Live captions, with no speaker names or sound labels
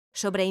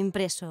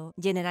Sobreimpreso,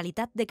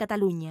 Generalitat de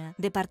Cataluña,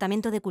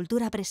 Departamento de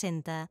Cultura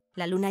presenta.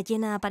 La luna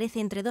llena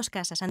aparece entre dos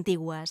casas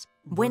antiguas.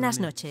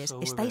 Buenas noches,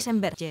 estáis en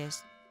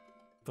Verges.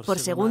 Por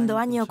segundo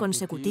año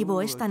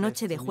consecutivo, esta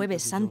noche de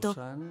Jueves Santo,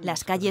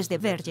 las calles de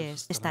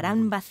Verges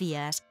estarán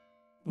vacías.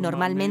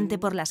 Normalmente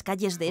por las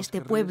calles de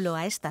este pueblo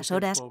a estas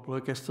horas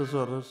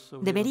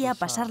debería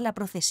pasar la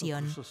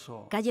procesión.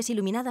 Calles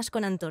iluminadas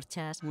con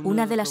antorchas.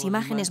 Una de las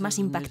imágenes más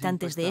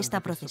impactantes de esta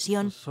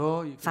procesión,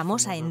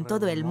 famosa en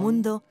todo el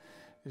mundo,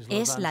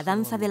 es la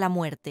Danza de la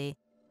Muerte.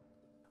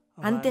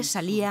 Antes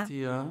salía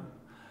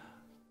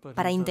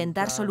para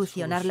intentar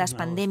solucionar las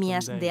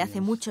pandemias de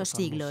hace muchos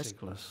siglos.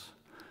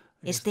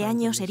 Este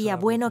año sería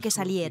bueno que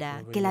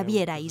saliera, que la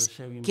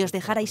vierais, que os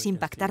dejarais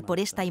impactar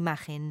por esta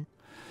imagen.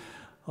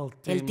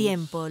 El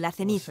tiempo, la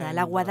ceniza,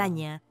 la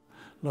guadaña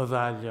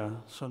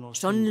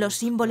son los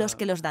símbolos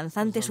que los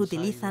danzantes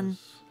utilizan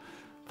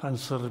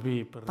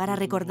para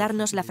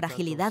recordarnos la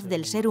fragilidad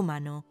del ser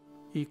humano.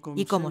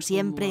 Y como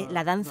siempre,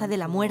 la danza de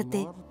la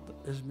muerte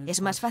es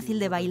más fácil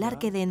de bailar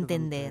que de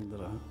entender.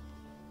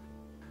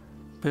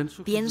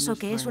 Pienso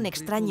que es un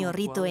extraño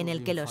rito en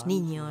el que los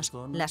niños,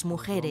 las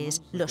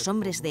mujeres, los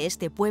hombres de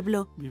este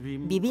pueblo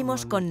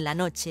vivimos con la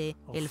noche,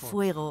 el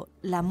fuego,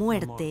 la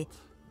muerte,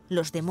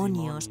 los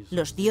demonios,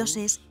 los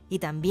dioses y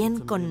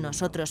también con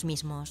nosotros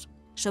mismos.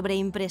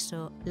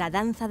 Sobreimpreso, la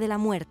danza de la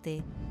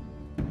muerte.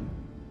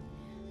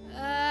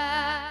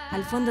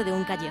 Al fondo de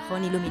un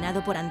callejón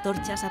iluminado por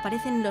antorchas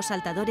aparecen los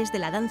saltadores de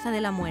la danza de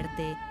la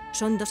muerte.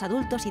 Son 2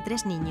 adultos y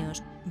 3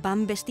 niños.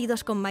 Van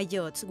vestidos con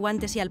maillots,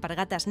 guantes y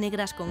alpargatas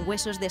negras con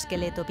huesos de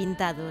esqueleto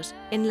pintados.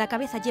 En la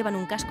cabeza llevan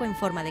un casco en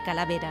forma de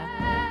calavera.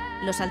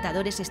 Los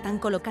saltadores están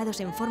colocados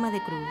en forma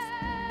de cruz.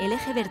 El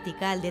eje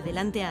vertical de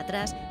delante a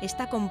atrás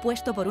está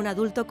compuesto por un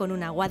adulto con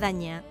una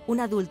guadaña, un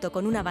adulto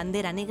con una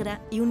bandera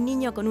negra y un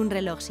niño con un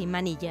reloj sin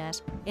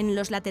manillas. En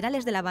los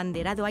laterales del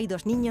abanderado hay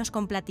 2 niños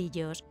con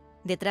platillos.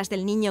 Detrás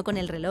del niño con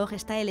el reloj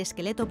está el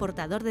esqueleto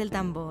portador del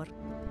tambor.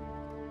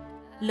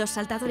 Los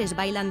saltadores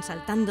bailan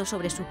saltando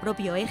sobre su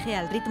propio eje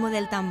al ritmo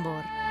del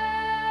tambor.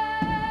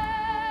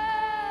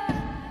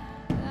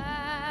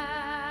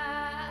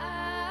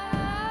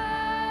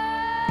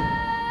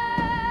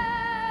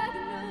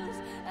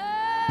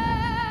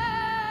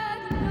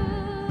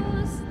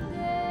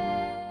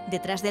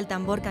 Detrás del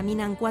tambor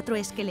caminan 4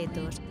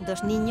 esqueletos,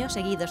 2 niños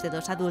seguidos de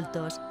 2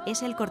 adultos.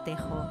 Es el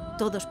cortejo.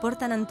 Todos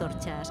portan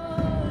antorchas.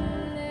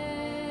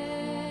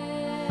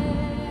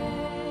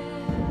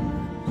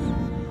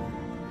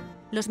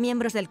 Los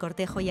miembros del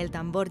cortejo y el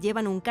tambor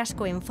llevan un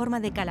casco en forma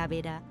de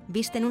calavera.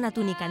 Visten una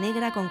túnica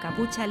negra con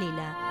capucha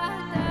lila.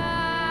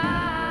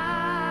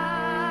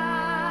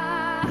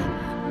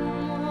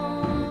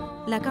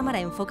 La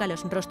cámara enfoca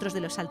los rostros de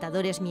los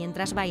saltadores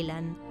mientras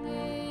bailan.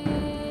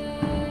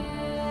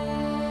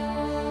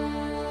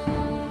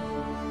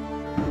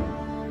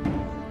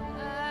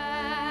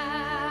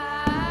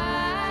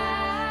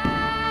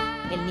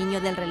 El niño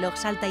del reloj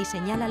salta y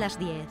señala las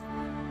 10.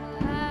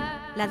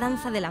 La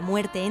danza de la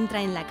muerte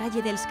entra en la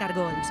calle dels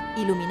Cargols,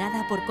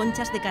 iluminada por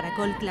conchas de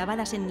caracol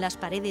clavadas en las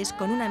paredes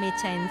con una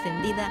mecha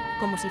encendida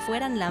como si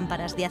fueran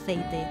lámparas de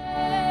aceite.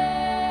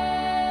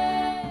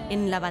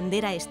 En la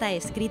bandera está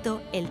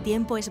escrito: "El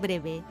tiempo es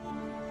breve".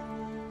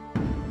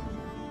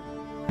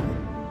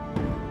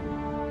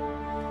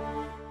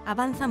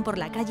 Avanzan por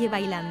la calle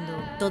bailando.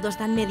 Todos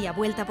dan media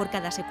vuelta por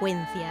cada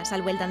secuencia,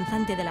 salvo el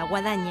danzante de la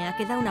guadaña,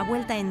 que da una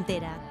vuelta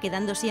entera,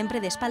 quedando siempre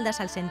de espaldas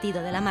al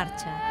sentido de la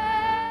marcha.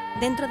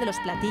 Dentro de los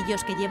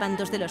platillos que llevan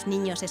 2 de los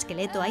niños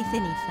esqueleto hay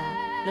ceniza.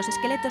 Los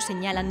esqueletos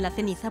señalan la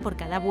ceniza por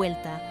cada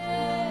vuelta.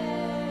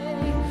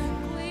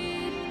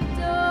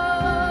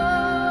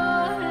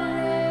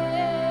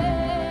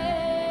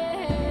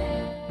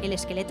 El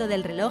esqueleto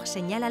del reloj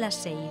señala las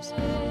 6.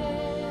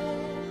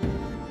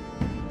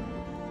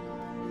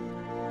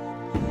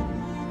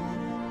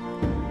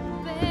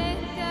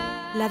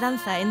 La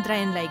danza entra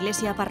en la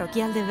iglesia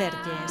parroquial de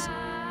Verges.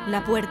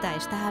 La puerta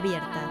está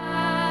abierta.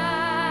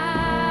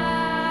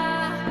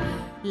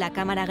 La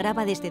cámara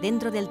graba desde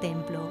dentro del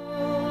templo.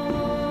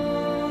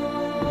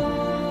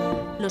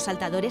 Los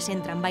saltadores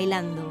entran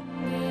bailando.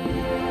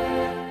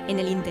 En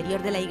el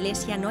interior de la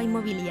iglesia no hay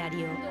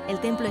mobiliario. El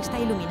templo está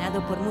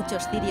iluminado por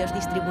muchos cirios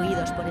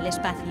distribuidos por el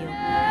espacio.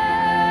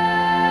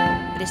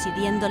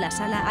 Presidiendo la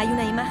sala hay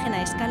una imagen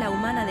a escala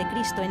humana de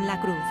Cristo en la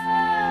cruz.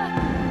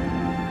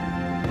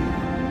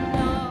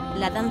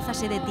 La danza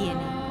se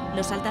detiene.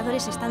 Los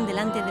saltadores están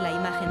delante de la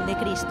imagen de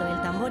Cristo,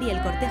 el tambor y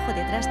el cortejo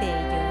detrás de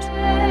ellos.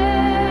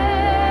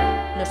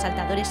 Los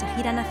saltadores se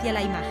giran hacia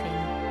la imagen.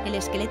 El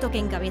esqueleto que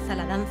encabeza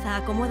la danza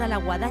acomoda la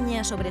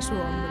guadaña sobre su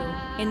hombro.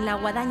 En la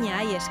guadaña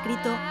hay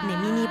escrito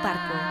Nemini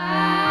Parco.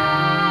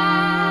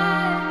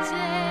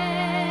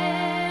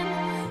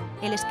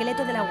 El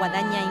esqueleto de la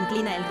guadaña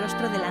inclina el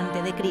rostro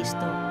delante de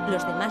Cristo.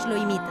 Los demás lo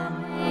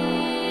imitan.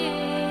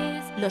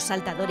 Los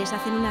saltadores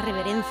hacen una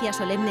reverencia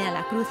solemne a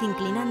la cruz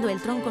inclinando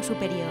el tronco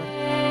superior.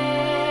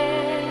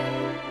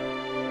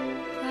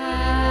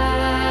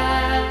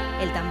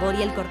 El tambor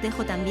y el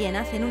cortejo también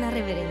hacen una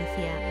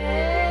reverencia.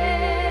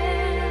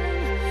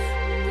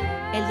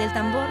 El del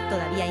tambor,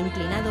 todavía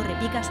inclinado,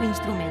 repica su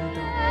instrumento.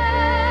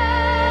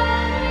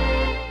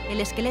 El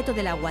esqueleto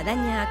de la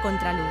guadaña a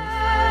contraluz.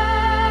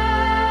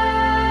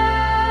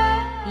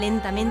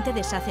 Lentamente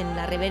deshacen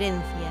la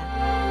reverencia.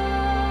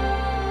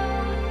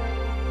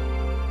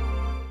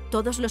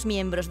 Todos los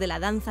miembros de la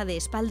danza de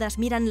espaldas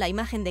miran la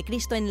imagen de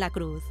Cristo en la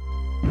cruz.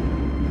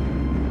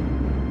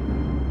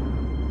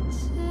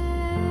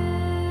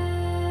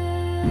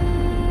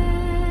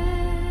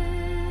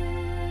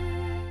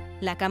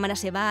 La cámara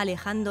se va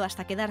alejando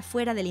hasta quedar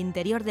fuera del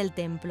interior del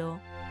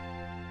templo.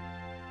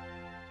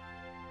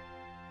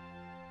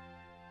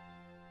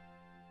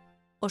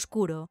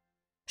 Oscuro.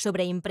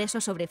 Sobreimpreso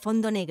sobre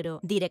fondo negro.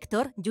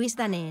 Director Lluís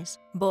Danés.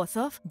 Voz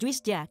off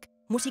Lluís Llach.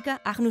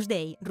 Música Agnus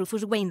Dei,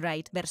 Rufus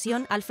Wainwright.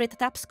 Versión Alfred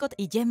Tapscott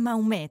y Gemma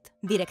Humet.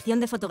 Dirección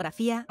de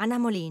fotografía Anna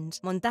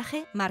Molins.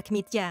 Montaje Marc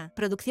Mitjà.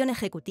 Producción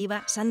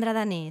ejecutiva Sandra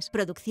Danés.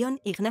 Producción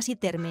Ignasi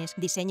Termes.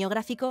 Diseño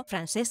gráfico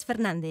Francesc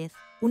Fernández.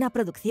 Una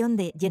producción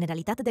de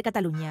Generalitat de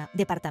Catalunya,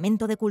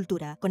 Departamento de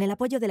Cultura, con el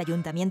apoyo del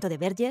Ayuntamiento de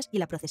Verges y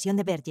la Procesión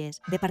de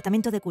Verges,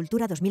 Departamento de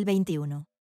Cultura 2021.